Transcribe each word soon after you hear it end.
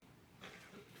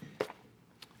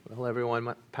Hello,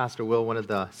 everyone. Pastor Will, one of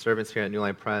the servants here at New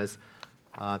Life Pres.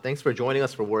 Thanks for joining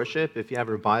us for worship. If you have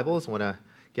your Bibles, I want to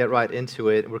get right into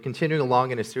it. We're continuing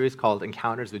along in a series called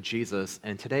Encounters with Jesus,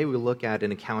 and today we look at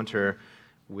an encounter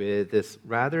with this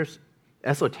rather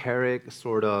esoteric,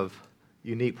 sort of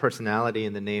unique personality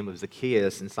in the name of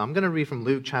Zacchaeus. And so I'm going to read from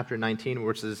Luke chapter 19,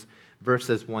 verses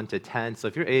 1 to 10. So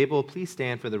if you're able, please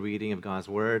stand for the reading of God's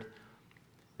Word.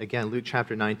 Again, Luke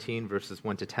chapter 19, verses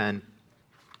 1 to 10.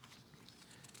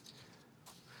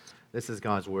 This is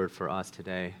God's word for us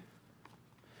today.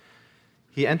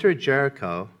 He entered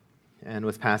Jericho and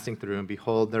was passing through, and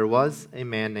behold, there was a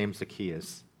man named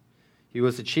Zacchaeus. He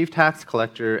was the chief tax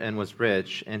collector and was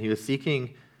rich, and he was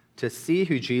seeking to see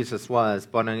who Jesus was,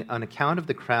 but on account of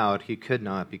the crowd, he could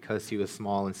not because he was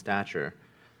small in stature.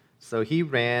 So he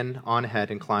ran on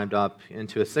ahead and climbed up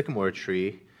into a sycamore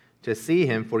tree to see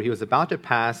him, for he was about to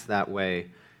pass that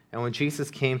way. And when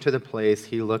Jesus came to the place,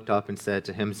 he looked up and said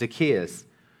to him, Zacchaeus,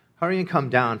 hurry and come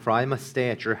down, for I must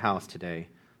stay at your house today.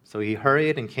 So he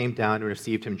hurried and came down and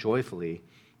received him joyfully.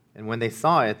 And when they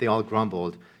saw it, they all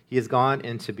grumbled, he has gone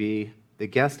in to be the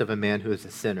guest of a man who is a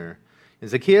sinner.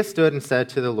 And Zacchaeus stood and said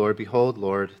to the Lord, Behold,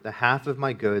 Lord, the half of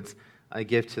my goods I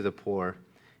give to the poor.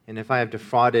 And if I have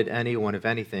defrauded anyone of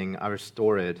anything, I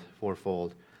restore it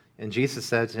fourfold. And Jesus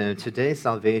said to him, Today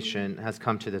salvation has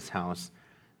come to this house,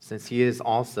 since he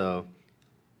also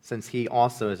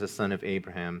is a son of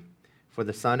Abraham. For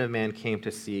the Son of Man came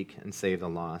to seek and save the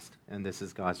lost. And this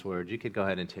is God's word. You could go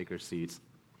ahead and take your seats.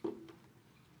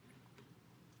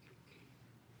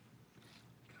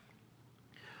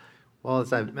 Well,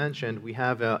 as I've mentioned, we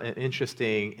have an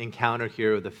interesting encounter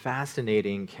here with a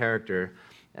fascinating character.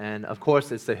 And of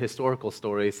course, it's a historical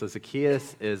story, so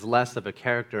Zacchaeus is less of a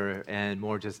character and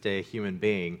more just a human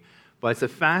being. But it's a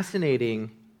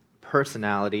fascinating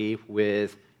personality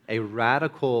with a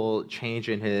radical change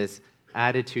in his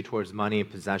attitude towards money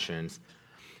and possessions.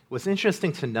 What's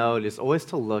interesting to note is always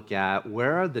to look at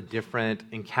where are the different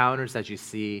encounters that you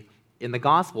see in the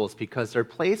Gospels, because their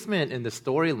placement in the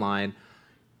storyline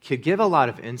could give a lot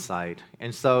of insight.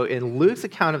 And so in Luke's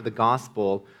account of the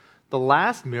Gospel, the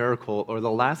last miracle or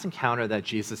the last encounter that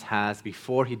Jesus has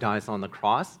before he dies on the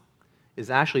cross is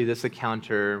actually this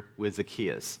encounter with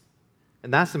Zacchaeus.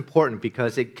 And that's important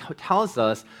because it tells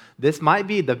us this might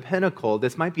be the pinnacle,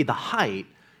 this might be the height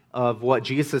of what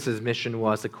Jesus' mission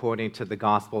was according to the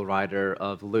gospel writer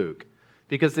of Luke.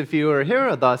 Because if you were here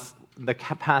with us the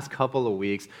past couple of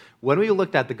weeks, when we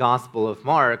looked at the Gospel of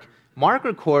Mark, Mark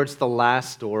records the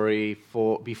last story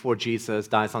before Jesus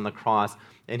dies on the cross,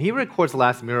 and he records the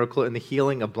last miracle in the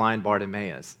healing of blind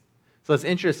Bartimaeus. So it's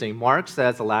interesting. Mark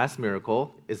says the last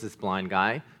miracle is this blind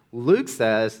guy. Luke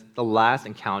says the last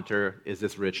encounter is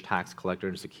this rich tax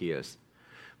collector, Zacchaeus.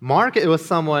 Mark, it was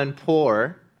someone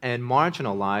poor and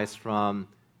marginalized from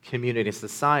community and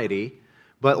society.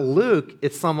 But Luke,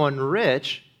 it's someone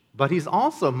rich, but he's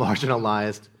also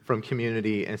marginalized from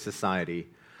community and society.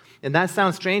 And that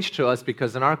sounds strange to us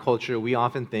because in our culture, we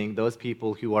often think those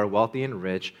people who are wealthy and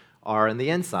rich are on the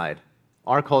inside.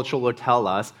 Our culture will tell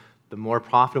us the more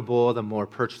profitable, the more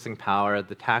purchasing power,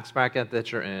 the tax bracket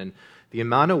that you're in, the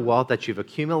amount of wealth that you've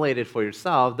accumulated for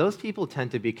yourself, those people tend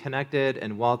to be connected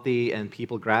and wealthy, and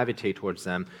people gravitate towards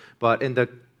them. But in the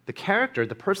character,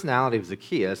 the personality of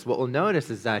Zacchaeus, what we'll notice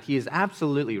is that he is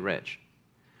absolutely rich,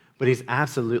 but he's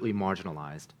absolutely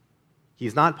marginalized.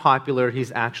 He's not popular,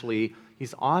 he's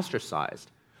ostracized.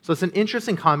 So it's an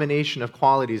interesting combination of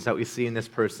qualities that we see in this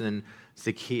person,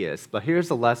 Zacchaeus. But here's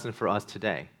the lesson for us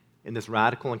today in this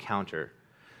radical encounter.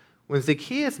 When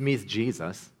Zacchaeus meets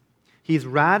Jesus, he's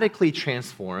radically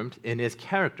transformed in his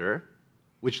character,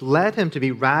 which led him to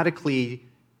be radically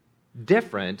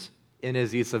different in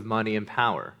his use of money and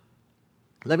power.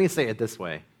 Let me say it this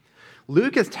way.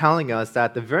 Luke is telling us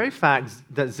that the very fact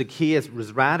that Zacchaeus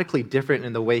was radically different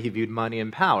in the way he viewed money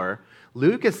and power,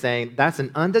 Luke is saying that's an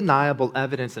undeniable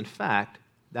evidence and fact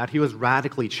that he was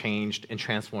radically changed and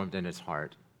transformed in his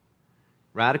heart.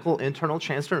 Radical internal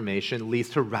transformation leads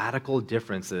to radical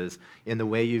differences in the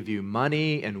way you view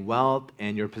money and wealth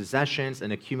and your possessions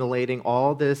and accumulating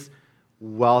all this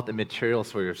wealth and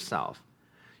materials for yourself.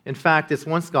 In fact, this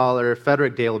one scholar,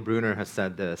 Frederick Dale Bruner, has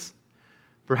said this: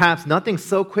 perhaps nothing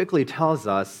so quickly tells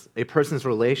us a person's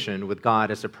relation with God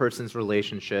as a person's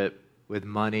relationship with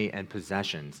money and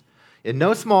possessions. In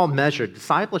no small measure,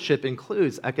 discipleship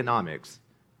includes economics.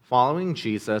 Following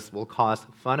Jesus will cause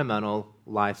fundamental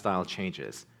lifestyle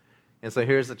changes. And so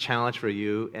here's a challenge for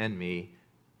you and me.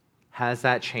 Has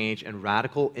that change and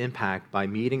radical impact by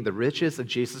meeting the riches of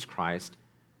Jesus Christ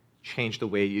change the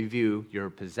way you view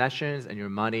your possessions and your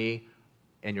money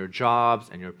and your jobs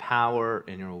and your power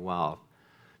and your wealth?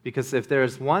 Because if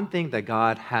there's one thing that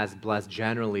God has blessed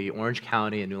generally, Orange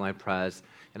County and New Life Pres,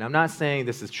 and I'm not saying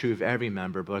this is true of every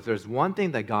member, but if there's one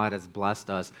thing that God has blessed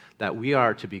us that we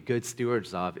are to be good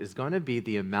stewards of, is going to be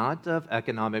the amount of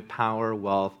economic power,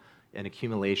 wealth, and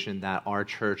accumulation that our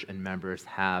church and members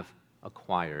have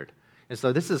acquired. And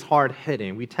so this is hard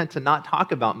hitting. We tend to not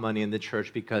talk about money in the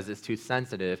church because it's too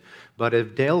sensitive. But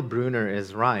if Dale Bruner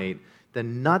is right,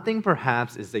 then nothing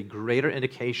perhaps is a greater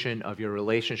indication of your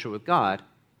relationship with God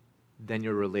than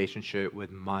your relationship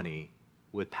with money,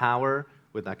 with power,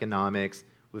 with economics,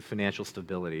 with financial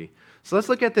stability. So let's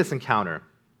look at this encounter.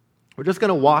 We're just going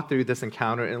to walk through this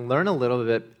encounter and learn a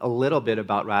little bit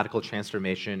about radical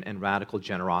transformation and radical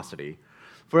generosity.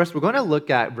 First, we're going to look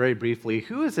at very briefly,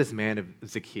 who is this man of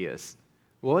Zacchaeus?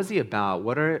 What was he about?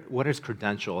 What are his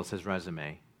credentials, his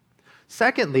resume?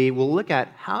 Secondly, we'll look at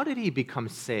how did he become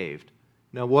saved?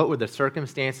 Now, what were the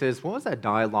circumstances? What was that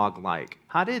dialogue like?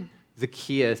 How did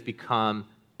Zacchaeus become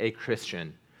a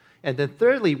Christian? And then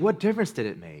thirdly, what difference did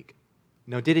it make?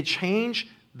 Did it change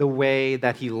the way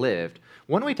that he lived?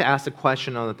 One way to ask the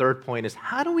question on the third point is,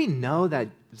 how do we know that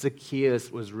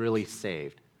Zacchaeus was really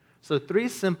saved? So 3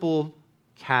 simple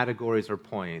categories or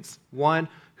points. 1,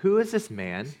 who is this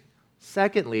man?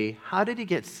 Secondly, how did he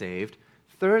get saved?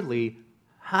 Thirdly,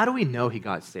 how do we know he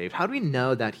got saved? How do we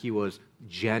know that he was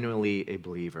genuinely a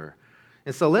believer?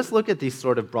 And so let's look at these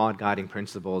sort of broad guiding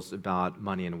principles about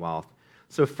money and wealth.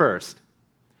 So first,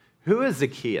 who is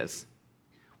Zacchaeus?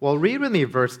 Well, read with me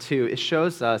verse 2. It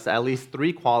shows us at least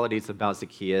 3 qualities about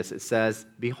Zacchaeus. It says,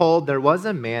 "Behold, there was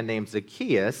a man named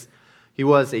Zacchaeus. He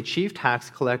was a chief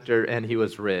tax collector, and he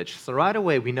was rich." So right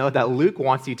away, we know that Luke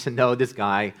wants you to know this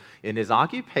guy in his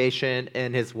occupation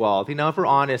and his wealth. If we're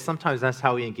honest, sometimes that's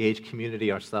how we engage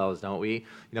community ourselves, don't we?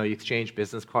 You exchange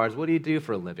business cards. What do you do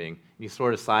for a living? You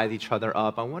sort of size each other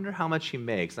up. I wonder how much he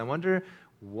makes. I wonder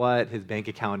what his bank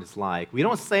account is like. We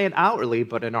don't say it outwardly,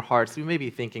 but in our hearts, we may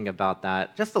be thinking about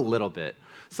that just a little bit.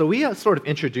 So we sort of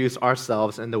introduce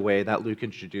ourselves in the way that Luke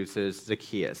introduces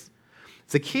Zacchaeus.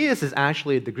 Zacchaeus is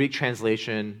actually the Greek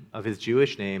translation of his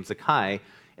Jewish name, Zacchaeus.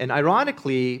 And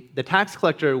ironically, the tax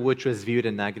collector, which was viewed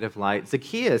in negative light,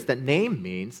 Zacchaeus, that name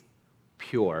means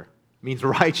pure, means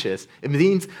righteous.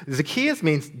 Zacchaeus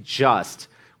means just,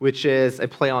 which is a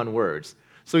play on words.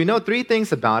 So we know 3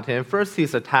 things about him. First,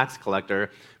 he's a tax collector.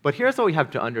 But here's what we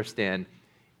have to understand.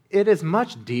 It is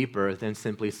much deeper than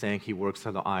simply saying he works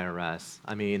for the IRS.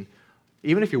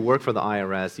 Even if you work for the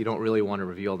IRS, you don't really want to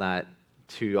reveal that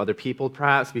to other people,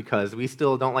 perhaps, because we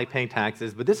still don't like paying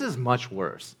taxes. But this is much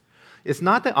worse. It's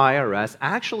not the IRS.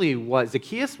 Actually, what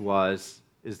Zacchaeus was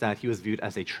is that he was viewed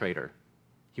as a traitor.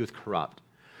 He was corrupt.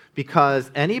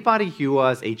 Because anybody who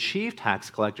was a chief tax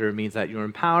collector means that you're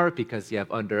in power because you have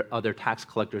other tax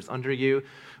collectors under you.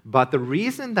 But the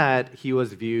reason that he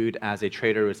was viewed as a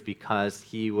traitor was because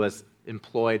he was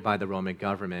employed by the Roman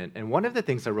government. And one of the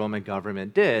things the Roman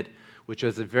government did, which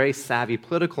was a very savvy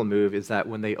political move, is that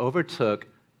when they overtook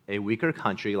a weaker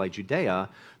country like Judea,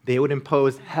 they would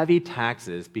impose heavy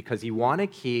taxes because you want to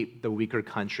keep the weaker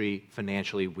country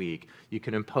financially weak. You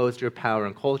can impose your power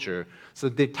and culture. So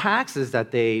the taxes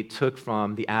that they took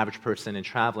from the average person in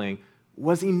traveling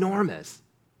was enormous.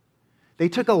 They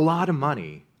took a lot of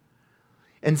money.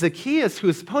 And Zacchaeus, who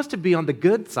is supposed to be on the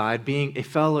good side, being a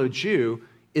fellow Jew,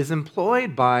 is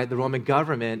employed by the Roman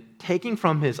government, taking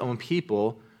from his own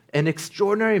people an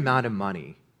extraordinary amount of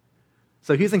money.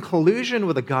 So he's in collusion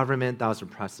with a government that was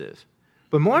oppressive.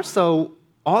 But more so,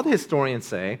 all the historians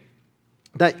say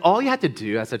that all you had to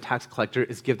do as a tax collector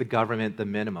is give the government the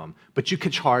minimum, but you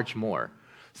could charge more.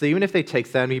 So even if they take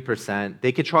 70%,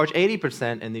 they could charge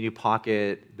 80%, and then you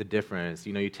pocket the difference.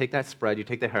 You take that spread, you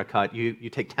take the haircut, you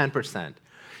take 10%.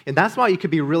 And that's why you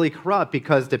could be really corrupt,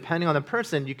 because depending on the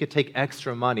person, you could take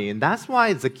extra money. And that's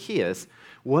why Zacchaeus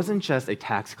wasn't just a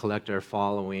tax collector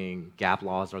following GAAP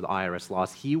laws or the IRS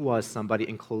laws. He was somebody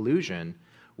in collusion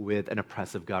with an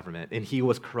oppressive government, and he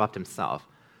was corrupt himself.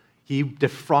 He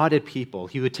defrauded people.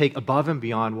 He would take above and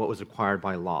beyond what was required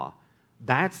by law.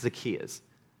 That's Zacchaeus.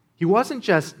 He wasn't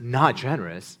just not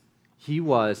generous, he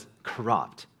was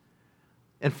corrupt.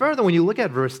 And further, when you look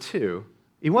at verse 2,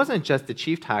 he wasn't just the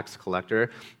chief tax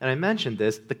collector, and I mentioned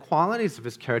this, the qualities of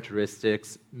his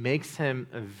characteristics makes him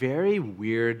a very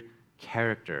weird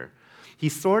character. He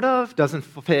sort of doesn't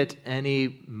fit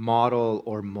any model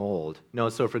or mold.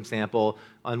 So for example,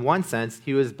 in one sense,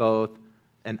 he was both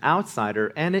an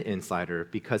outsider and an insider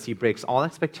because he breaks all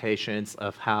expectations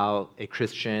of how a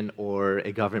Christian or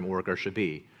a government worker should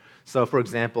be. So for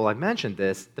example, I mentioned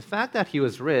this, the fact that he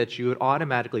was rich, you would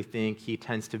automatically think he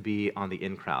tends to be on the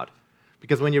in crowd.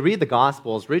 Because when you read the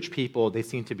Gospels, rich people, they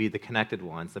seem to be the connected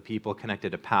ones, the people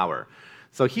connected to power.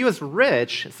 So he was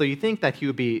rich, so you think that he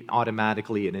would be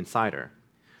automatically an insider.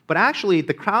 But actually,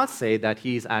 the crowds say that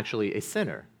he's actually a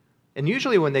sinner. And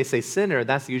usually when they say sinner,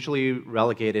 that's usually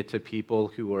relegated to people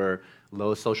who were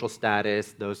low social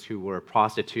status, those who were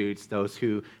prostitutes, those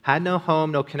who had no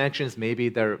home, no connections, maybe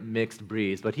they're mixed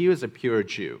breeds, but he was a pure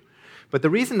Jew. But the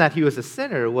reason that he was a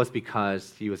sinner was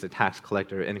because he was a tax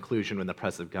collector and inclusion in the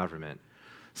oppressive government.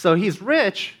 So he's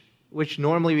rich, which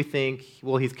normally we think,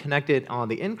 well, he's connected on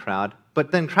the in crowd,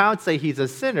 but then crowds say he's a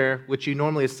sinner, which you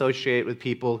normally associate with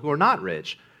people who are not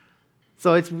rich.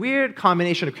 So it's a weird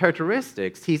combination of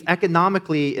characteristics. He's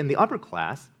economically in the upper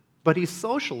class, but he's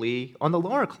socially on the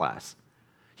lower class.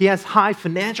 He has high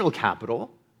financial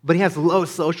capital, but he has low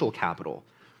social capital.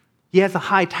 He has a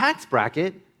high tax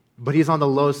bracket, but he's on the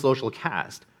low social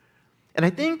caste. And I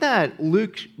think that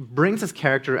Luke brings his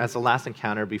character as the last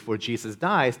encounter before Jesus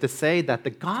dies to say that the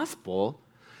gospel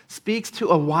speaks to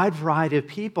a wide variety of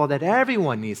people, that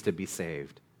everyone needs to be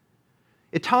saved.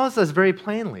 It tells us very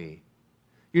plainly,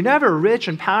 you're never rich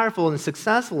and powerful and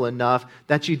successful enough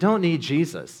that you don't need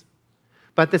Jesus.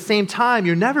 But at the same time,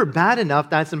 you're never bad enough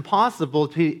that it's impossible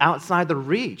to be outside the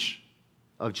reach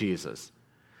of Jesus.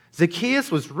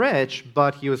 Zacchaeus was rich,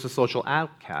 but he was a social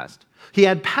outcast. He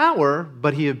had power,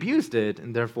 but he abused it,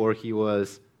 and therefore he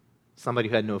was somebody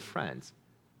who had no friends.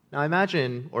 Now I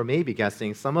imagine, or maybe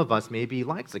guessing, some of us may be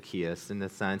like Zacchaeus in the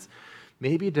sense,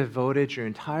 maybe devoted your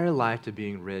entire life to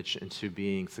being rich and to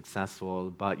being successful,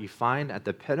 but you find at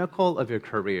the pinnacle of your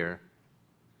career,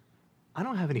 I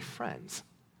don't have any friends.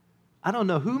 I don't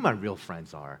know who my real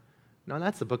friends are. No,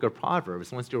 that's the book of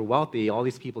Proverbs. Once you're wealthy, all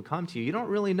these people come to you. You don't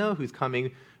really know who's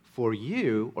coming for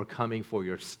you or coming for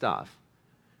your stuff.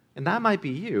 And that might be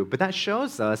you, but that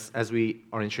shows us, as we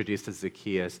are introduced to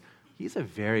Zacchaeus, he's a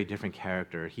very different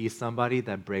character. He's somebody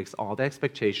that breaks all the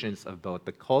expectations of both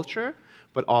the culture,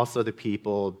 but also the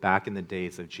people back in the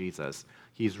days of Jesus.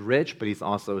 He's rich, but he's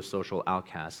also a social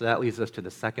outcast. So that leads us to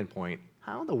the second point.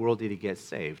 How in the world did he get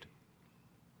saved?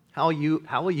 How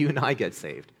will you and I get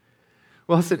saved?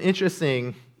 Well, it's an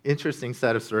interesting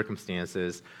set of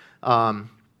circumstances.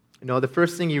 The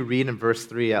first thing you read in verse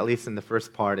 3, at least in the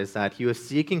first part, is that he was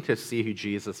seeking to see who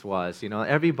Jesus was.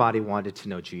 Everybody wanted to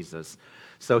know Jesus.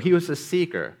 So he was a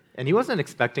seeker, and he wasn't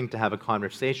expecting to have a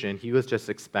conversation. He was just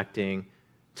expecting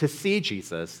to see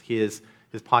Jesus. His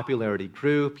popularity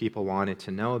grew. People wanted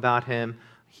to know about him.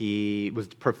 He was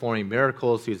performing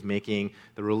miracles. He was making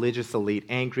the religious elite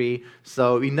angry.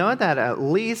 So we know that at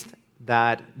least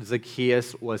that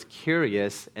Zacchaeus was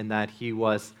curious and that he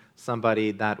was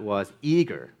somebody that was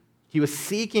eager. He was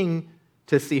seeking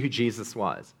to see who Jesus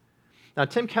was. Now,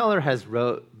 Tim Keller has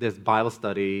wrote this Bible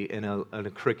study in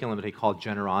a curriculum that he called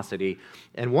Generosity.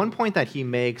 And one point that he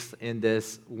makes in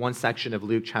this one section of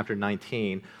Luke chapter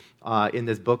 19, in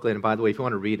this booklet, and by the way, if you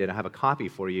want to read it, I have a copy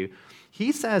for you.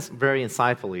 He says very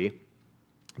insightfully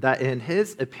that in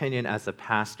his opinion as a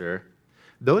pastor,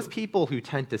 those people who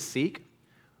tend to seek,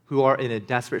 who are in a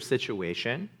desperate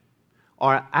situation,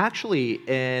 are actually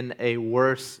in a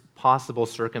worse possible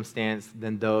circumstance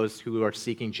than those who are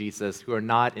seeking Jesus, who are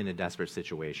not in a desperate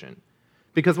situation.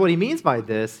 Because what he means by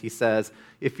this, he says,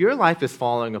 if your life is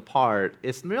falling apart,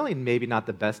 it's really maybe not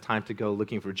the best time to go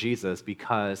looking for Jesus,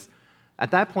 because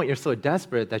at that point you're so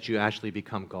desperate that you actually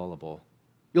become gullible.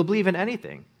 You'll believe in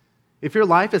anything. If your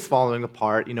life is falling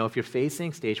apart, if you're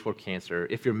facing stage 4 cancer,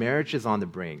 if your marriage is on the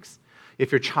brinks,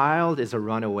 if your child is a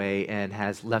runaway and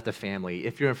has left a family,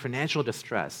 if you're in financial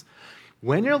distress,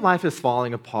 when your life is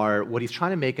falling apart, what he's trying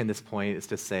to make in this point is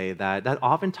to say that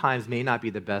oftentimes may not be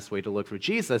the best way to look for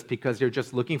Jesus, because you're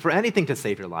just looking for anything to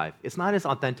save your life. It's not as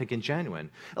authentic and genuine.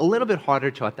 A little bit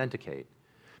harder to authenticate,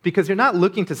 because you're not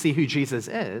looking to see who Jesus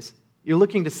is. You're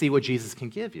looking to see what Jesus can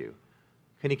give you.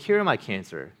 Can you cure my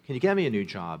cancer? Can you get me a new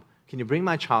job? Can you bring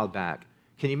my child back?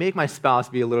 Can you make my spouse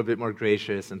be a little bit more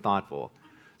gracious and thoughtful?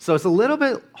 So it's a little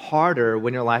bit harder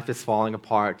when your life is falling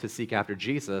apart to seek after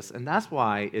Jesus, and that's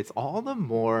why it's all the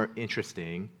more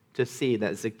interesting to see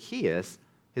that Zacchaeus,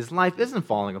 his life isn't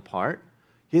falling apart.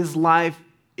 His life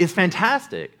is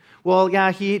fantastic. Well,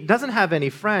 yeah, he doesn't have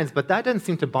any friends, but that doesn't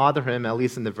seem to bother him, at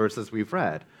least in the verses we've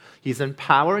read. He's in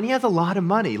power, and he has a lot of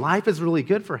money. Life is really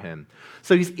good for him.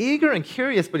 So he's eager and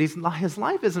curious, but his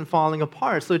life isn't falling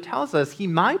apart. So it tells us he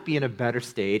might be in a better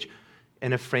stage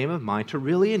and a frame of mind to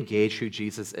really engage who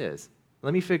Jesus is.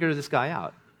 Let me figure this guy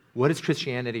out. What is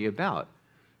Christianity about?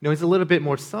 He's a little bit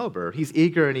more sober. He's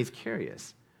eager and he's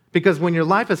curious. Because when your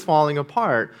life is falling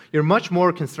apart, you're much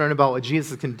more concerned about what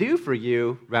Jesus can do for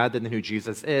you rather than who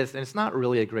Jesus is, and it's not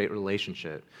really a great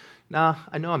relationship. Now,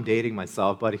 I know I'm dating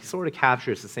myself, but he sort of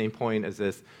captures the same point as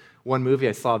this one movie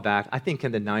I saw back, I think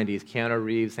in the 90s, Keanu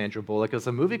Reeves, Sandra Bullock. It was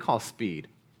a movie called Speed.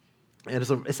 And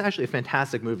it's actually a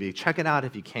fantastic movie. Check it out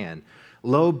if you can.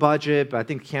 Low budget, but I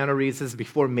think Keanu Reeves is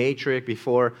before Matrix,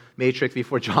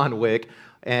 before John Wick.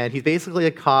 And he's basically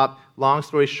a cop. Long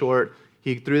story short,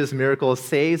 he, through this miracle,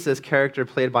 saves this character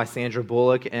played by Sandra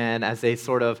Bullock. And as they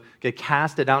sort of get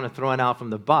casted out and thrown out from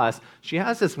the bus, she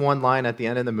has this one line at the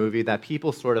end of the movie that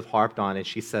people sort of harped on. And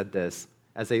she said this,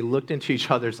 as they looked into each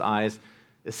other's eyes,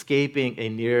 escaping a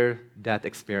near-death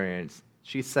experience.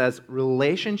 She says,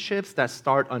 relationships that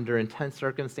start under intense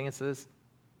circumstances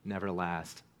never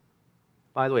last.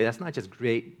 By the way, that's not just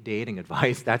great dating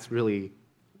advice. That's really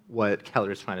what Keller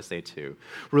is trying to say too.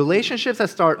 Relationships that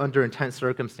start under intense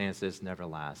circumstances never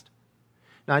last.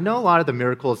 Now, I know a lot of the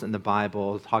miracles in the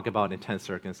Bible talk about intense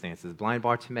circumstances. Blind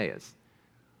Bartimaeus,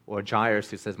 or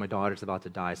Jairus who says, my daughter's about to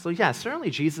die. So yeah,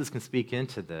 certainly Jesus can speak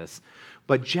into this.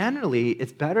 But generally,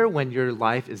 it's better when your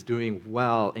life is doing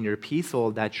well and you're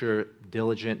peaceful that you're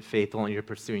diligent, faithful, and you're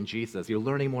pursuing Jesus. You're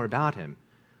learning more about him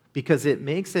because it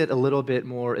makes it a little bit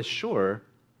more assured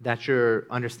that you're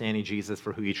understanding Jesus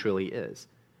for who he truly is.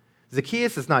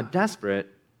 Zacchaeus is not desperate.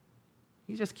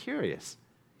 He's just curious.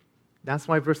 That's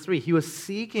why verse 3, he was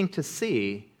seeking to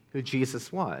see who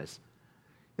Jesus was.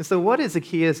 And so what did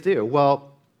Zacchaeus do?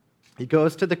 Well, he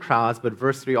goes to the crowds, but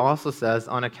verse 3 also says,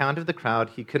 on account of the crowd,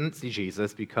 he couldn't see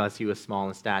Jesus because he was small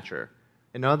in stature.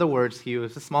 In other words, he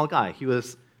was a small guy. He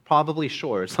was probably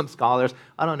short. Some scholars,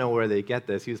 I don't know where they get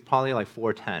this. He was probably like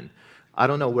 4'10". I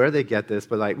don't know where they get this,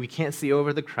 but like we can't see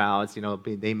over the crowds. You know,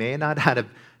 they may not have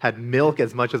had milk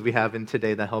as much as we have in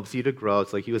today that helps you to grow.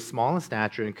 So he was small in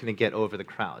stature and couldn't get over the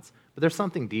crowds. But there's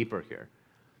something deeper here.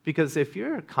 Because if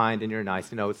you're kind and you're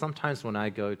nice, you know, sometimes when I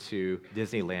go to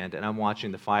Disneyland and I'm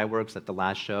watching the fireworks at the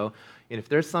last show, and if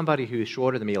there's somebody who's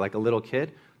shorter than me, like a little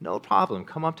kid, no problem,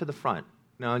 come up to the front.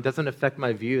 No, it doesn't affect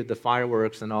my view of the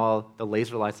fireworks and all the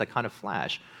laser lights that kind of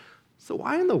flash. So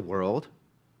why in the world,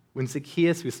 when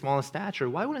Zacchaeus was small in stature,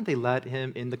 why wouldn't they let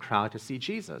him in the crowd to see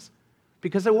Jesus?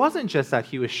 Because it wasn't just that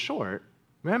he was short.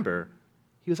 Remember,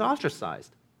 he was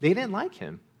ostracized. They didn't like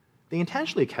him. They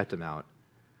intentionally kept him out.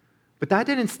 But that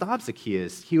didn't stop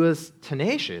Zacchaeus. He was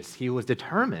tenacious. He was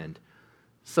determined.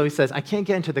 So he says, I can't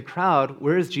get into the crowd.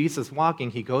 Where is Jesus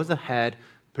walking? He goes ahead,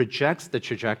 projects the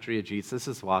trajectory of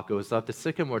Jesus' walk, goes up the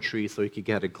sycamore tree so he could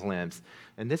get a glimpse.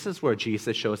 And this is where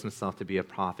Jesus shows himself to be a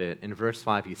prophet. In verse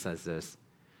 5, he says this,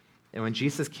 and when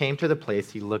Jesus came to the place,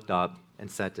 he looked up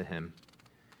and said to him,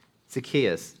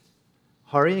 Zacchaeus,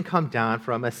 hurry and come down,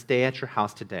 for I must stay at your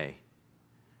house today.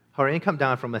 Hurry and come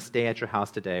down, for I must stay at your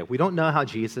house today. We don't know how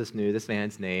Jesus knew this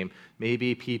man's name.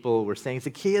 Maybe people were saying,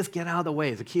 Zacchaeus, get out of the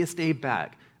way. Zacchaeus, stay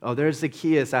back. Oh, there's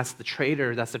Zacchaeus. That's the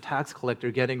traitor. That's the tax collector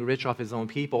getting rich off his own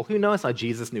people. Who knows how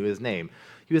Jesus knew his name?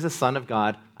 He was a son of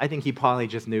God. I think he probably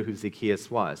just knew who Zacchaeus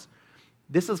was.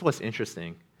 This is what's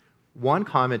interesting. One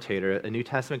commentator, a New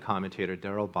Testament commentator,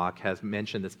 Darrell Bock, has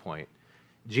mentioned this point.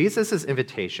 Jesus'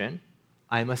 invitation,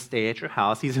 I must stay at your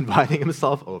house, he's inviting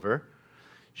himself over,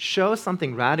 shows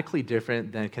something radically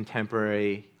different than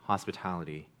contemporary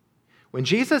hospitality. When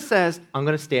Jesus says, I'm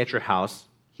going to stay at your house,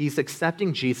 he's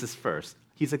accepting Jesus first.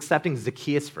 He's accepting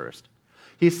Zacchaeus first.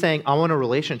 He's saying, I want a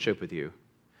relationship with you.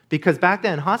 Because back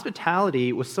then,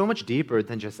 hospitality was so much deeper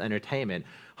than just entertainment.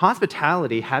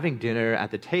 Hospitality, having dinner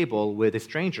at the table with a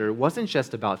stranger, wasn't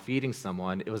just about feeding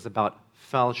someone, it was about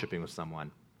fellowshipping with someone.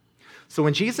 So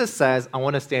when Jesus says, I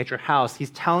want to stay at your house, he's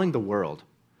telling the world,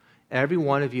 every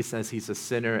one of you says he's a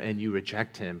sinner and you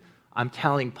reject him. I'm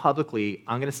telling publicly,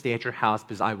 I'm going to stay at your house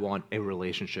because I want a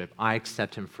relationship. I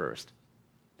accept him first.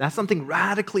 That's something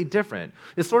radically different.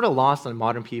 It's sort of lost on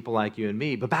modern people like you and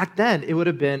me, but back then, it would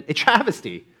have been a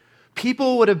travesty.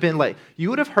 People would have been like, you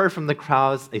would have heard from the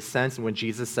crowds a sense when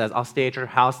Jesus says, I'll stay at your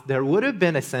house. There would have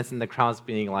been a sense in the crowds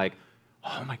being like,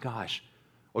 oh my gosh.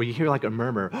 Or you hear like a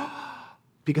murmur,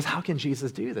 because how can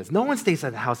Jesus do this? No one stays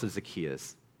at the house of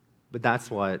Zacchaeus. But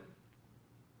that's what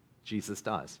Jesus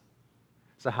does.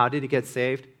 So how did he get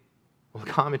saved? Well,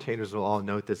 commentators will all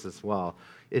note this as well.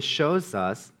 It shows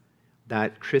us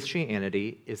that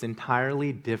Christianity is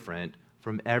entirely different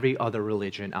from every other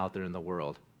religion out there in the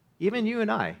world. Even you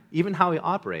and I, even how we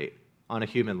operate on a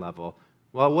human level.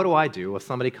 Well, what do? Well,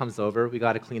 somebody comes over, we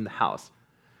got to clean the house.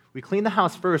 We clean the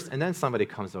house first, and then somebody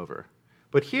comes over.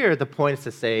 But here, the point is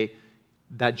to say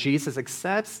that Jesus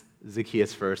accepts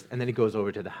Zacchaeus first, and then he goes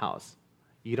over to the house.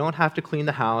 You don't have to clean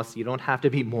the house. You don't have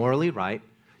to be morally right.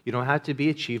 You don't have to be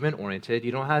achievement-oriented.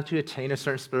 You don't have to attain a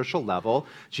certain spiritual level.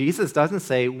 Jesus doesn't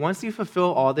say, once you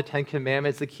fulfill all the 10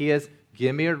 Commandments, Zacchaeus,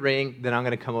 give me a ring, then I'm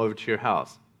going to come over to your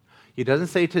house. He doesn't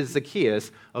say to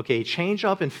Zacchaeus, okay, change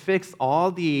up and fix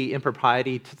all the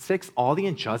impropriety, fix all the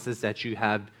injustice that you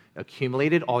have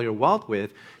accumulated all your wealth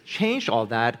with, change all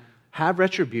that, have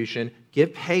retribution,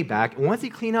 give payback. And once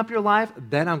you clean up your life,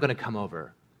 then I'm going to come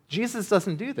over. Jesus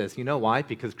doesn't do this. You know why?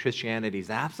 Because Christianity is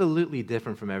absolutely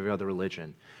different from every other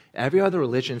religion. Every other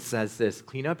religion says this,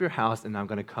 clean up your house and I'm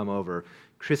going to come over.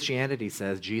 Christianity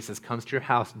says Jesus comes to your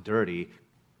house dirty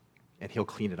and he'll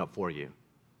clean it up for you.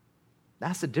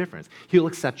 That's the difference. He'll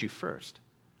accept you first.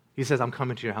 He says, I'm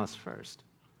coming to your house first.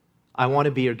 I want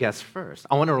to be your guest first.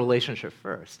 I want a relationship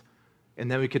first. And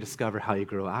then we could discover how you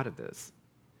grow out of this.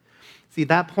 See,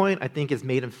 that point, I think, is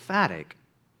made emphatic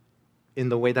in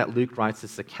the way that Luke writes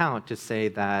this account to say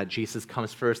that Jesus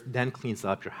comes first, then cleans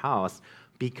up your house,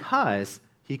 because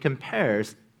he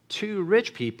compares two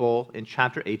rich people in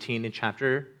chapter 18 and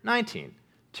chapter 19.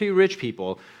 Two rich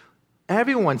people.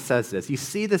 Everyone says this. You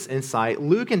see this insight.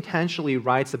 Luke intentionally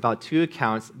writes about two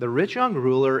accounts, the rich young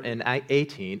ruler in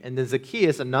 18 and then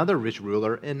Zacchaeus, another rich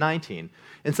ruler, in 19.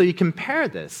 And so you compare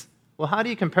this. Well, how do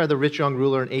you compare the rich young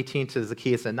ruler in 18 to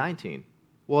Zacchaeus in 19?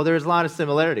 Well, there's a lot of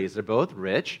similarities. They're both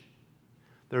rich.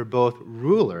 They're both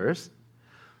rulers.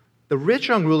 The rich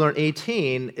young ruler in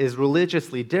 18 is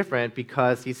religiously different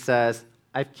because he says,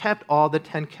 I've kept all the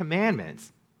 10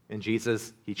 commandments. And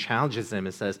Jesus, he challenges him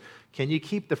and says, can you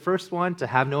keep the first one, to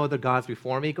have no other gods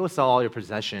before me? Go sell all your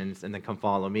possessions and then come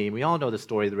follow me. And we all know the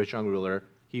story of the rich young ruler.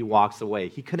 He walks away.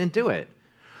 He couldn't do it.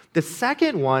 The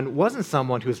second one wasn't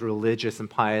someone who was religious and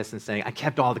pious and saying, I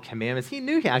kept all the commandments. He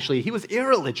knew he was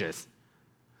irreligious.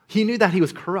 He knew that he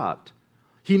was corrupt.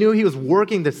 He knew he was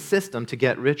working the system to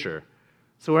get richer.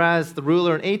 So whereas the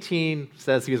ruler in 18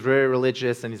 says he was very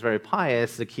religious and he's very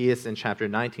pious, Zacchaeus in chapter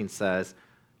 19 says,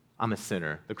 I'm a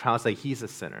sinner. The crowd say he's a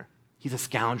sinner. He's a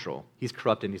scoundrel. He's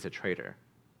corrupt and he's a traitor.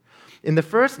 In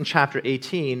chapter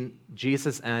 18,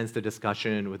 Jesus ends the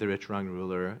discussion with the rich young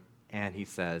ruler and he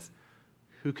says,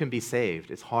 who can be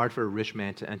saved? It's hard for a rich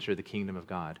man to enter the kingdom of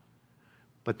God.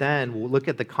 But then we'll look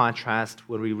at the contrast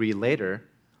when we read later.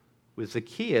 With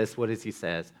Zacchaeus, what does he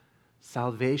say?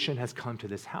 Salvation has come to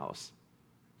this house.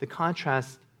 The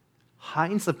contrast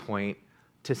heightens the point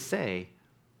to say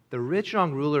the rich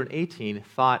young ruler in 18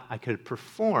 thought I could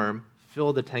perform,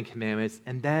 fill the 10 commandments,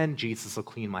 and then Jesus will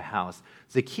clean my house.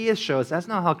 Zacchaeus shows that's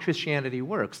not how Christianity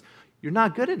works. You're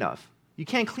not good enough. You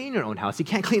can't clean your own house. You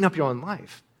can't clean up your own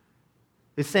life.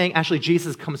 It's saying actually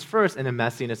Jesus comes first in the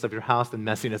messiness of your house, the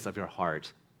messiness of your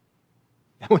heart.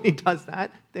 And when he does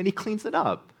that, then he cleans it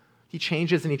up. He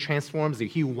changes and he transforms you.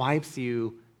 He wipes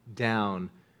you down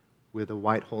with the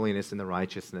white holiness and the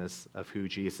righteousness of who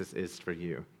Jesus is for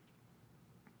you.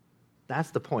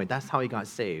 That's the point. That's how he got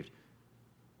saved.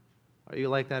 Are you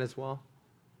like that as well?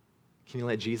 Can you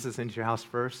let Jesus into your house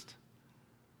first?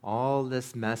 All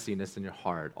this messiness in your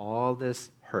heart, all this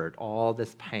hurt, all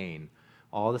this pain,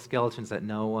 all the skeletons that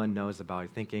no one knows about, you're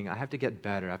thinking, I have to get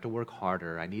better, I have to work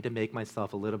harder, I need to make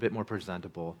myself a little bit more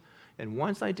presentable. And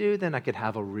once I do, then I could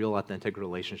have a real, authentic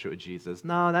relationship with Jesus.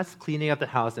 No, that's cleaning up the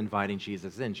house, inviting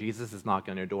Jesus in. Jesus is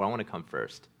knocking on your door. I want to come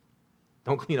first.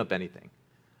 Don't clean up anything.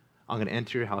 I'm going to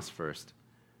enter your house first.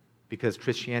 Because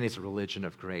Christianity is a religion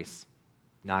of grace,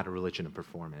 not a religion of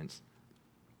performance.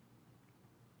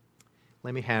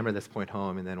 Let me hammer this point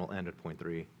home, and then we'll end at point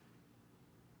 3.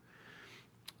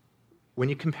 When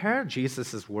you compare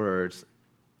Jesus' words,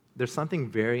 there's something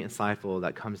very insightful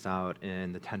that comes out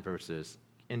in the 10 verses.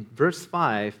 In verse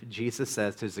 5, Jesus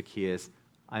says to Zacchaeus,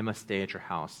 I must stay at your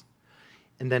house.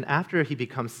 And then after he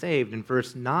becomes saved, in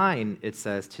verse 9, it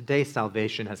says, today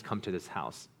salvation has come to this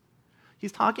house.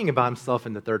 He's talking about himself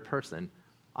in the third person.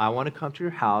 I want to come to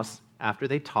your house. After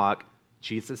they talk,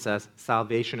 Jesus says,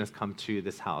 salvation has come to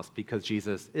this house because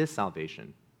Jesus is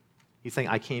salvation. He's saying,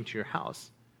 I came to your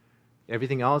house.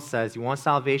 Everything else says, you want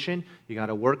salvation? You got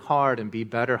to work hard and be a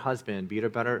better husband, be a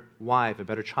better wife, a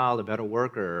better child, a better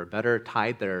worker, a better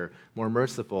tither, more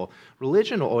merciful.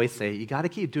 Religion will always say, you got to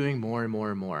keep doing more and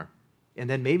more and more. And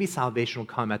then maybe salvation will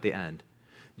come at the end.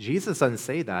 Jesus doesn't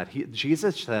say that.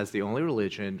 Jesus says the only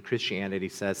religion, Christianity,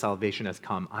 says salvation has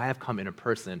come. I have come in a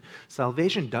person.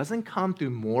 Salvation doesn't come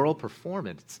through moral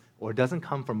performance or doesn't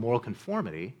come from moral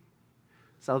conformity.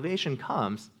 Salvation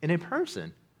comes in a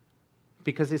person.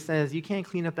 Because it says, you can't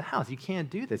clean up the house. You can't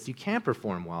do this. You can't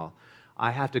perform well. I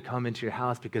have to come into your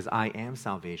house because I am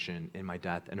salvation in my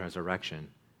death and resurrection.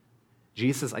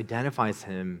 Jesus identifies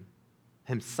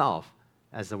himself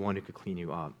as the one who could clean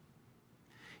you up.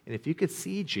 And if you could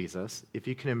see Jesus, if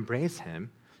you can embrace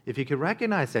him, if you could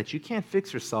recognize that you can't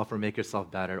fix yourself or make yourself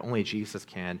better, only Jesus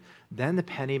can, then the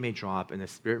penny may drop and the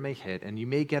Spirit may hit, and you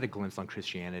may get a glimpse on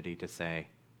Christianity to say,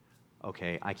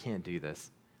 okay, I can't do this.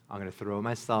 I'm going to throw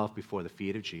myself before the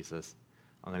feet of Jesus.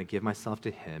 I'm going to give myself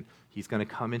to him. He's going to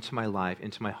come into my life,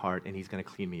 into my heart, and he's going to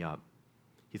clean me up.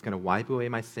 He's going to wipe away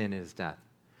my sin in his death.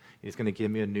 He's going to give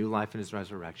me a new life in his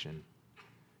resurrection.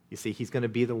 You see, he's going to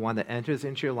be the one that enters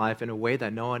into your life in a way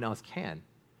that no one else can.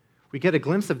 We get a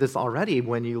glimpse of this already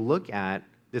when you look at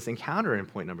this encounter in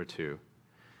point number 2.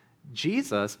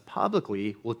 Jesus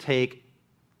publicly will take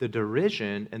the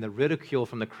derision and the ridicule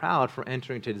from the crowd for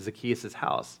entering to Zacchaeus'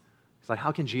 house. It's like,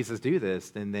 how can Jesus do this?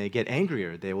 Then they get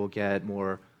angrier. They'll get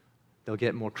more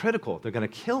critical. They're going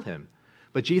to kill him.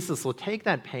 But Jesus will take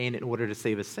that pain in order to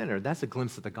save a sinner. That's a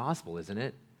glimpse of the gospel, isn't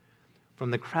it? From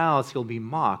the crowds, he'll be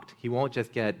mocked. He won't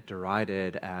just get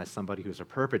derided as somebody who's a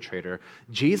perpetrator.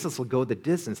 Jesus will go the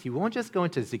distance. He won't just go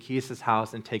into Zacchaeus'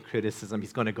 house and take criticism.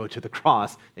 He's going to go to the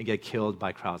cross and get killed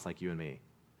by crowds like you and me.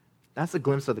 That's a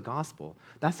glimpse of the gospel.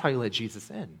 That's how you let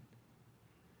Jesus in.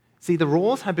 See, the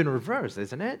roles have been reversed,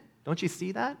 isn't it? Don't you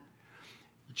see that?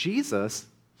 Jesus,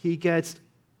 he gets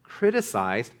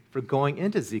criticized for going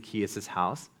into Zacchaeus'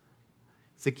 house.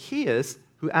 Zacchaeus,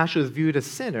 who actually was viewed as a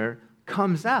sinner,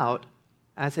 comes out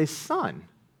as a son.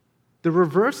 The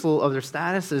reversal of their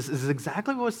statuses is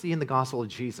exactly what we see in the gospel of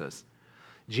Jesus.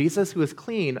 Jesus, who is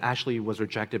clean, actually was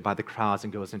rejected by the crowds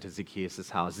and goes into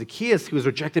Zacchaeus' house. Zacchaeus, who was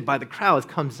rejected by the crowds,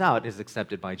 comes out and is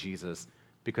accepted by Jesus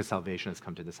because salvation has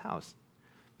come to this house.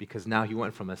 Because now he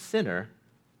went from a sinner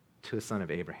to a son of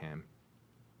Abraham.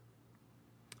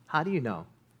 How do you know?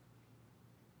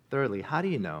 Thirdly, how do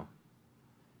you know?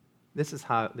 This is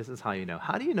how you know.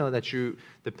 How do you know that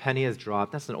the penny has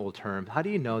dropped? That's an old term. How do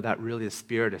you know that really the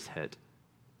Spirit has hit?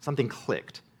 Something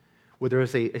clicked. Where there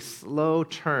is a slow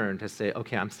turn to say,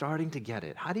 okay, I'm starting to get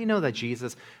it. How do you know that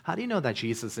Jesus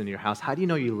is in your house? How do you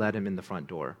know you let him in the front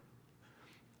door?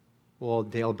 Well,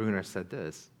 Dale Bruner said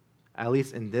this, at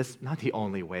least in this, not the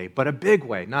only way, but a big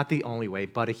way, not the only way,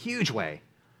 but a huge way,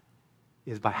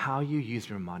 is by how you use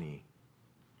your money,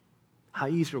 how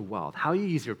you use your wealth, how you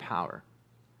use your power.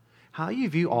 How you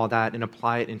view all that and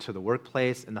apply it into the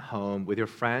workplace, in the home, with your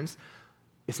friends,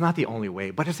 it's not the only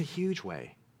way, but it's a huge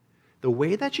way. The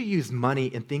way that you use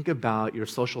money and think about your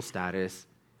social status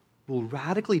will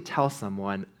radically tell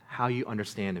someone how you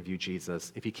understand and view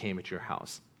Jesus if he came into your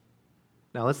house.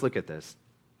 Now let's look at this.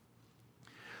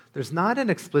 There's not an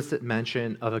explicit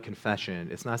mention of a confession.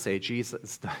 It's not say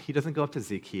Jesus, he doesn't go up to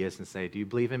Zacchaeus and say, do you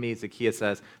believe in me? Zacchaeus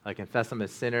says, I confess I'm a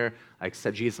sinner, I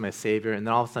accept Jesus as my Savior, and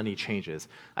then all of a sudden he changes.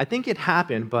 I think it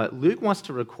happened, but Luke wants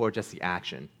to record just the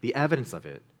action, the evidence of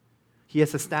it. He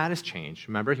has a status change.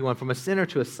 Remember, he went from a sinner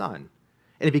to a son,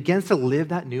 and he begins to live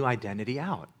that new identity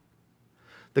out.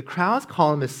 The crowds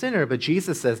call him a sinner, but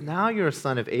Jesus says, now you're a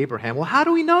son of Abraham. Well, how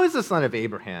do we know he's a son of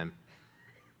Abraham?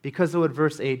 Because of what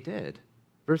verse 8 did.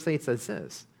 Verse 8 says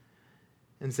this,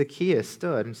 and Zacchaeus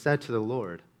stood and said to the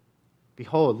Lord,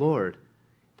 behold, Lord,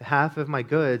 the half of my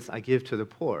goods I give to the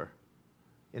poor,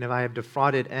 and if I have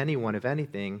defrauded anyone of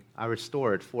anything, I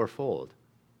restore it fourfold.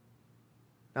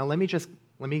 Now let me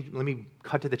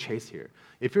cut to the chase here.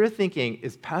 If you're thinking,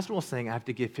 is Pastor Will saying I have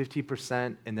to give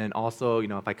 50% and then also,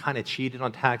 if I kind of cheated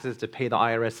on taxes to pay the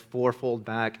IRS fourfold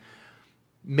back?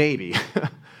 Maybe.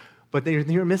 But then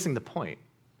you're missing the point.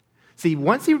 See,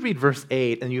 once you read verse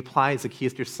 8 and you apply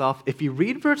Zacchaeus to yourself, if you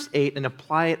read verse 8 and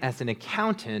apply it as an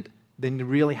accountant, then you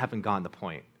really haven't gotten the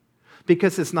point.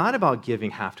 Because it's not about giving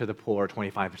half to the poor,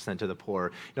 25% to the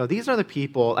poor. These are the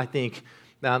people, I think,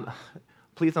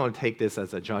 please don't take this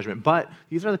as a judgment, but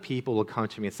these are the people who will come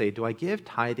to me and say, do I give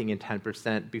tithing and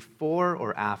 10% before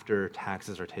or after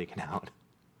taxes are taken out?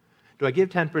 Do I give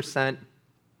 10%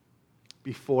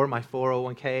 before my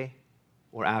 401k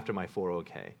or after my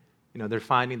 401k? They're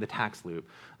finding the tax loop.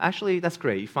 Actually, that's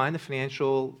great. You find the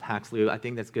financial tax loop. I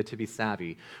think that's good to be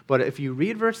savvy. But if you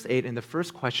read verse 8 and the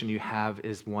first question you have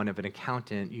is one of an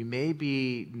accountant, you may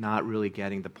be not really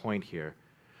getting the point here.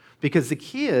 Because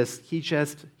Zacchaeus, he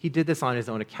did this on his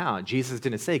own account. Jesus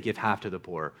didn't say give half to the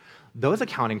poor. Those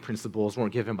accounting principles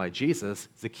weren't given by Jesus.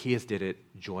 Zacchaeus did it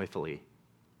joyfully.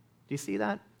 Do you see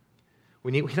that?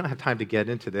 We don't have time to get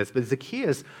into this, but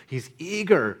Zacchaeus, he's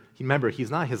eager. Remember, his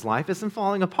life isn't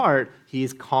falling apart.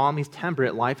 He's calm, he's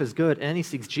temperate, life is good, and he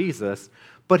seeks Jesus,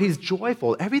 but he's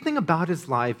joyful. Everything about his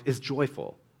life is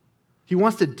joyful. He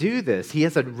wants to do this. He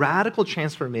has a radical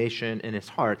transformation in his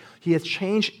heart. He has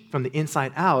changed from the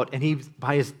inside out, and he,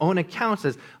 by his own account,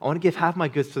 says, I want to give half my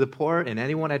goods to the poor and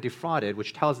anyone I defrauded,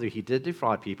 which tells you he did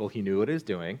defraud people. He knew what he was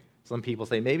doing. Some people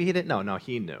say, maybe he didn't. No,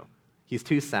 he knew. He's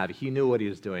too savvy. He knew what he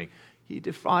was doing. He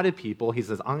defrauded people. He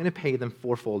says, I'm going to pay them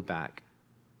fourfold back.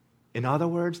 In other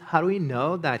words, how do we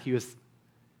know that he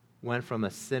went from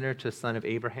a sinner to a son of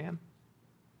Abraham?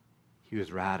 He was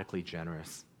radically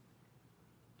generous.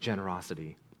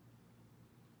 Generosity.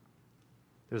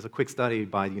 There's a quick study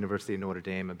by the University of Notre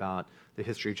Dame about the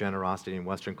history of generosity in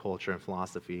Western culture and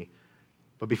philosophy.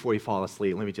 But before you fall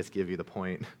asleep, let me just give you the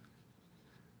point.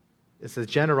 It says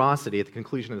generosity, at the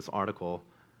conclusion of this article,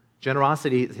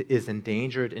 generosity is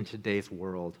endangered in today's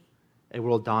world, a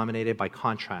world dominated by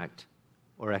contract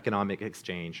or economic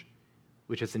exchange,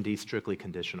 which is indeed strictly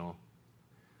conditional.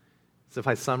 So if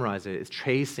I summarize it, it's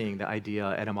tracing the idea,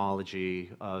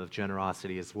 etymology of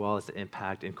generosity as well as the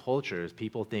impact in cultures.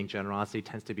 People think generosity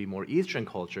tends to be more Eastern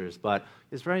cultures, but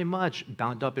it's very much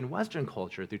bound up in Western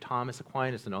culture through Thomas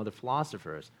Aquinas and other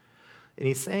philosophers. And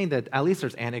he's saying that at least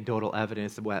there's anecdotal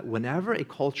evidence that whenever a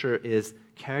culture is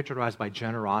characterized by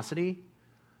generosity,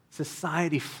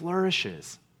 society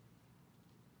flourishes.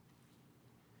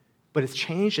 But it's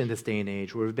changed in this day and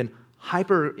age where we've been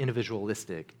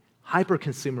hyper-individualistic,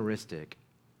 hyper-consumeristic,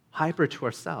 hyper to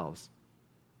ourselves.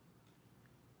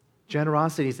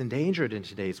 Generosity is endangered in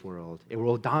today's world, a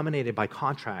world dominated by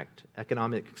contract,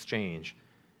 economic exchange,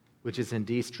 which is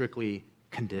indeed strictly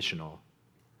conditional.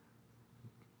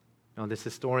 Now, this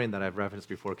historian that I've referenced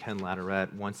before, Ken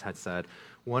Latourette, once had said,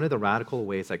 one of the radical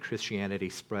ways that Christianity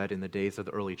spread in the days of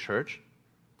the early church,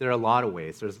 there are a lot of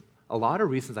ways. There's a lot of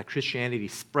reasons that Christianity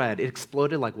spread. It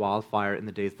exploded like wildfire in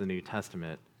the days of the New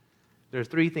Testament. There are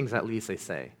three things at least they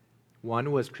say.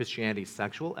 One was Christianity's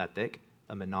sexual ethic,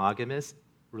 a monogamous,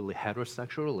 really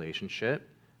heterosexual relationship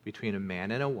between a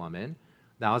man and a woman.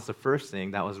 That was the first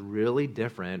thing that was really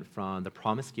different from the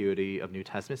promiscuity of New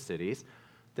Testament cities.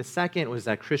 The second was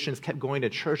that Christians kept going to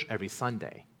church every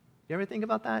Sunday. You ever think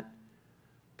about that?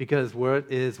 Because what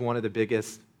is one of the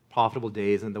biggest profitable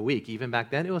days in the week? Even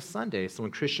back then, it was Sunday. So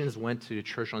when Christians went to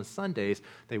church on Sundays,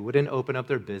 they wouldn't open up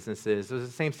their businesses. It was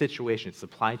the same situation.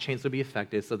 Supply chains would be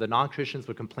affected. So the non-Christians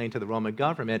would complain to the Roman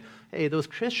government, hey, those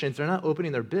Christians, they're not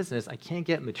opening their business. I can't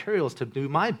get materials to do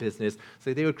my business.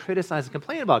 So they would criticize and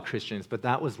complain about Christians. But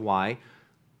that was why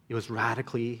it was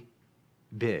radically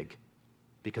big.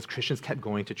 Because Christians kept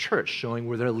going to church, showing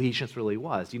where their allegiance really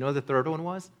was. You know what the third one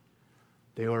was?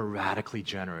 They were radically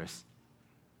generous.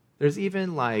 There's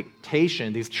even like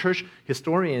Tatian, these church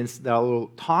historians that will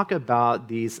talk about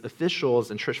these officials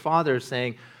and church fathers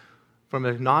saying, from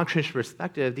a non-Christian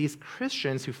perspective, these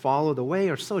Christians who follow the way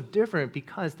are so different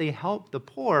because they help the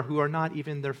poor who are not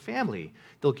even their family.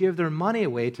 They'll give their money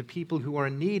away to people who are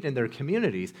in need in their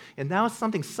communities. And that was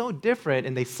something so different,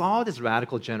 and they saw this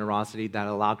radical generosity that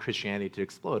allowed Christianity to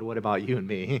explode. What about you and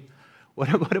me?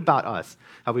 What about us?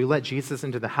 Have we let Jesus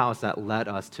into the house that led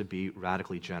us to be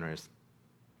radically generous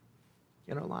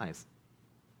in our lives?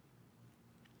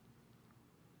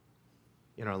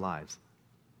 In our lives.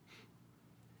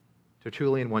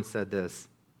 Tertullian once said this,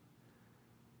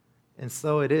 and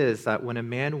so it is that when a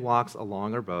man walks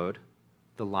along a road,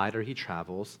 the lighter he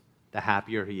travels, the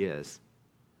happier he is.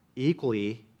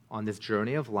 Equally, on this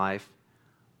journey of life,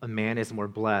 a man is more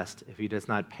blessed if he does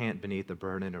not pant beneath the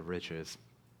burden of riches.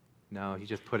 No, he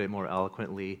just put it more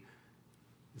eloquently.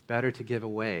 It's better to give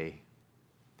away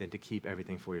than to keep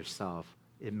everything for yourself.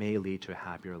 It may lead to a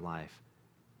happier life.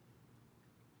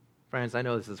 Friends, I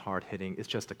know this is hard-hitting. It's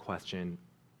just a question.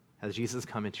 Has Jesus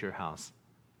come into your house?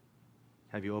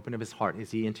 Have you opened up his heart?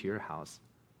 Is he into your house?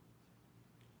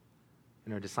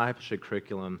 In our discipleship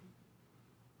curriculum,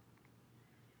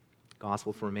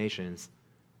 Gospel Formations,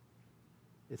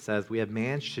 it says we have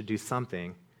managed to do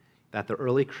something that the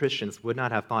early Christians would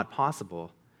not have thought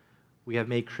possible. We have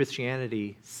made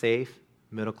Christianity safe,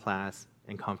 middle class,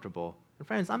 and comfortable. And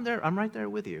friends, I'm right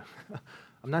there with you.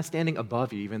 I'm not standing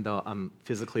above you, even though I'm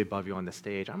physically above you on the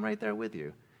stage. I'm right there with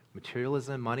you.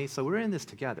 Materialism, money, so we're in this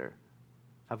together.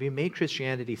 Have we made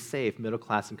Christianity safe, middle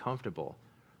class, and comfortable?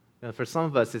 Now, for some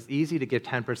of us, it's easy to give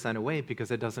 10% away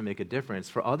because it doesn't make a difference.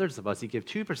 For others of us, you give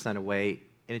 2% away,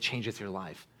 and it changes your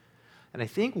life. And I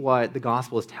think what the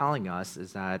gospel is telling us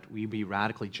is that we be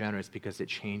radically generous because it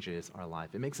changes our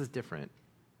life. It makes us different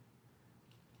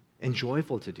and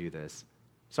joyful to do this.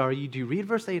 So do you read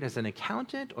verse 8 as an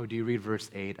accountant, or do you read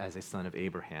verse 8 as a son of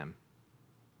Abraham?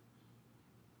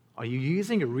 Are you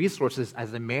using your resources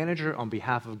as a manager on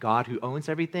behalf of God who owns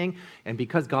everything? And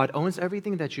because God owns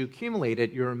everything that you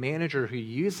accumulated, you're a manager who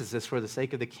uses this for the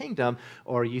sake of the kingdom?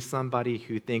 Or are you somebody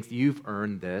who thinks you've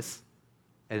earned this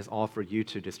and it's all for you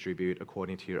to distribute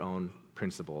according to your own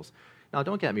principles? Now,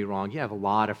 don't get me wrong. You have a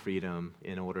lot of freedom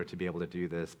in order to be able to do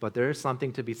this. But there is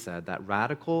something to be said that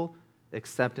radical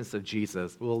acceptance of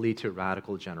Jesus will lead to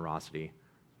radical generosity.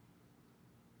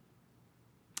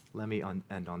 Let me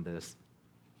end on this.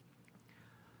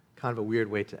 Kind of a weird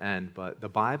way to end, but the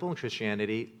Bible and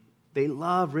Christianity, they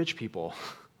love rich people.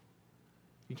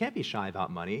 You can't be shy about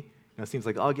money. It seems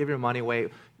like, oh, give your money away.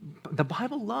 The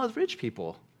Bible loves rich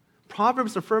people.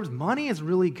 Proverbs affirms money is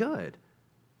really good.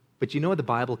 But you know what the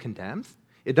Bible condemns?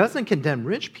 It doesn't condemn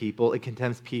rich people, it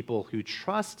condemns people who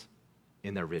trust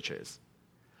in their riches.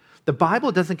 The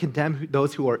Bible doesn't condemn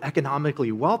those who are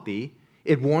economically wealthy.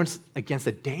 It warns against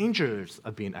the dangers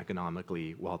of being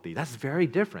economically wealthy. That's very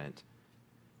different.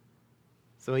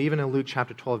 So even in Luke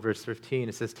chapter 12, verse 15,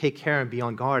 it says, "Take care and be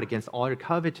on guard against all your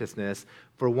covetousness,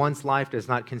 for one's life does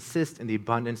not consist in the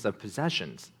abundance of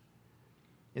possessions."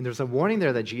 And there's a warning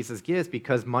there that Jesus gives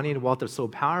because money and wealth are so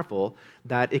powerful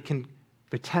that it can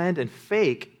pretend and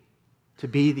fake to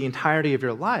be the entirety of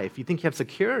your life. You think you have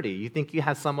security. You think you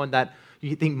have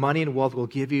you think money and wealth will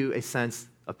give you a sense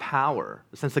of power,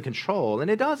 a sense of control,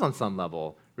 and it does on some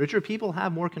level. Richer people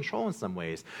have more control in some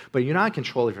ways, but you're not in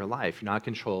control of your life. You're not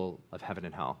in control of heaven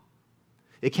and hell.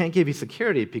 It can't give you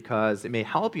security because it may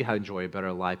help you enjoy a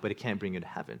better life, but it can't bring you to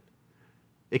heaven.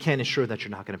 It can't ensure that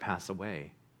you're not going to pass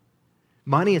away.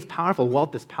 Money is powerful.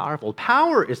 Wealth is powerful.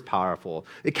 Power is powerful.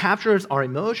 It captures our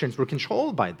emotions. We're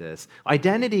controlled by this.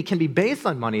 Identity can be based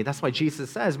on money. That's why Jesus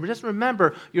says, just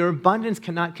remember, your abundance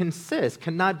cannot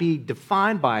be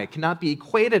defined by, cannot be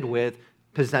equated with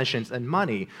possessions and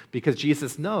money, because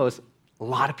Jesus knows a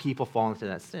lot of people fall into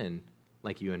that sin,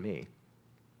 like you and me.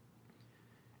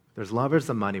 There's lovers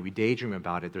of money, we daydream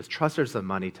about it. There's trusters of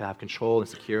money to have control and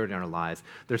security in our lives.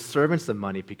 There's servants of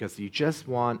money because you just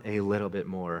want a little bit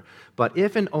more. But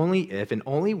if and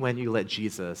only when you let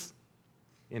Jesus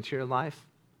into your life,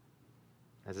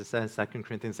 as it says in 2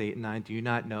 Corinthians 8 and 9, do you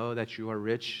not know that you are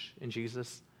rich in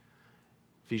Jesus?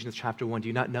 Ephesians chapter 1, do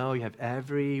you not know you have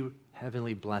every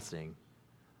heavenly blessing?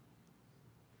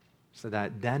 So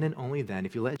that then and only then,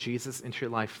 if you let Jesus into your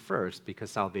life first,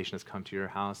 because salvation has come to your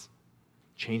house,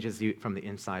 changes you from the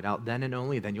inside out, then and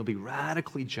only then you'll be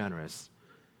radically generous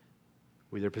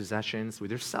with your possessions,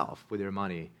 with yourself, with your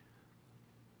money.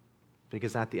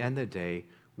 Because at the end of the day,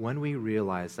 when we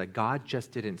realize that God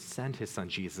just didn't send his son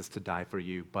Jesus to die for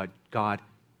you, but God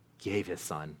gave his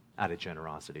son out of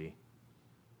generosity.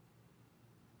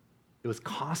 It was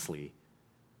costly.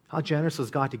 How generous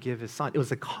was God to give his son? It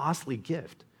was a costly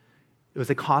gift. It was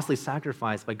a costly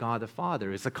sacrifice by God the Father.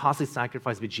 It was a costly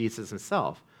sacrifice by Jesus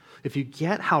himself. If you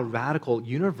get how radical,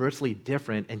 universally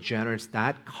different, and generous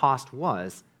that cost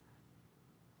was,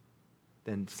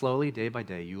 then slowly, day by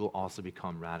day, you will also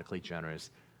become radically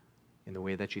generous in the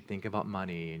way that you think about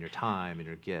money and your time and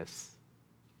your gifts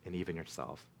and even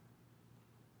yourself.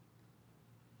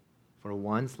 For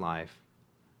one's life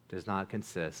does not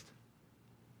consist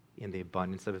in the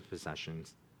abundance of his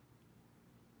possessions,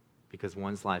 because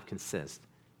one's life consists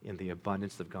in the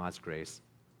abundance of God's grace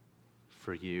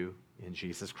for you in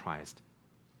Jesus Christ,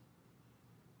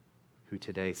 who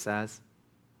today says,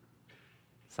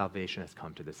 salvation has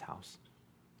come to this house.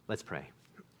 Let's pray.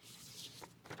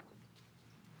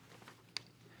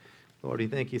 Lord, we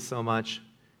thank you so much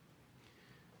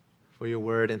for your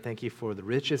word, and thank you for the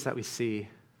riches that we see,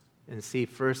 and see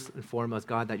first and foremost,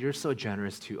 God, that you're so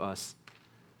generous to us,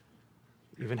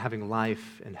 even having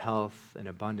life and health and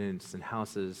abundance and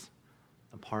houses,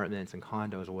 apartments and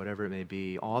condos, or whatever it may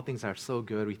be. All things are so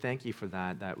good. We thank you for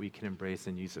that we can embrace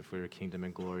and use it for your kingdom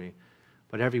and glory.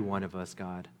 But every one of us,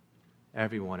 God,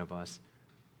 every one of us,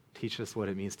 teach us what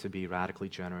it means to be radically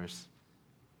generous,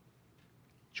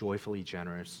 joyfully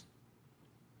generous,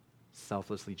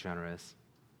 selflessly generous,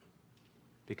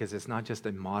 because it's not just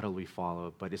a model we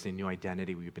follow, but it's a new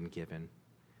identity we've been given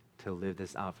to live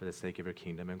this out for the sake of your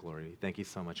kingdom and glory. Thank you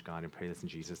so much, God, and pray this in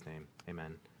Jesus' name.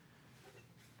 Amen.